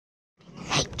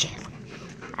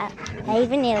Hey,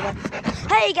 Vanilla.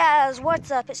 Hey guys,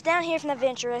 what's up? It's down here from the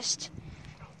Adventurist,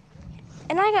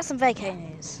 and I got some vacay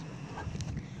news.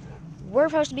 We're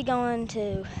supposed to be going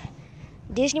to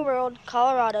Disney World,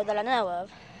 Colorado, that I know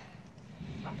of.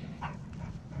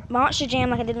 Monster Jam,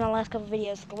 like I did in the last couple of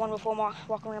videos, the one before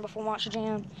walking around before Monster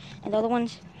Jam, and the other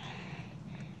ones.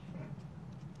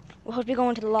 We're supposed to be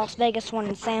going to the Las Vegas one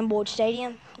in Sanborn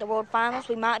Stadium, the World Finals.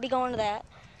 We might be going to that.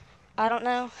 I don't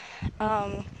know.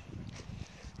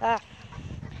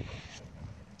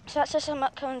 So that's just some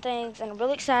upcoming things, and I'm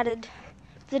really excited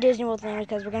for the Disney World thing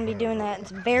because we're going to be doing that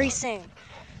very soon.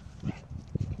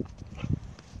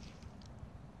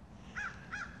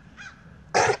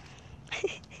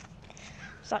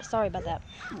 Sorry about that.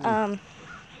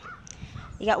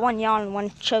 You got one yawning,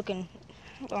 one choking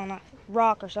on a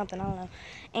rock or something, I don't know.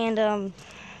 And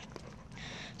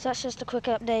so that's just a quick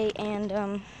update,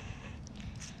 and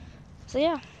so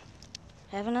yeah,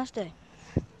 have a nice day.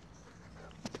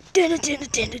 Play!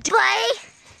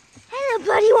 Hello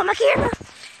buddy, you want my camera?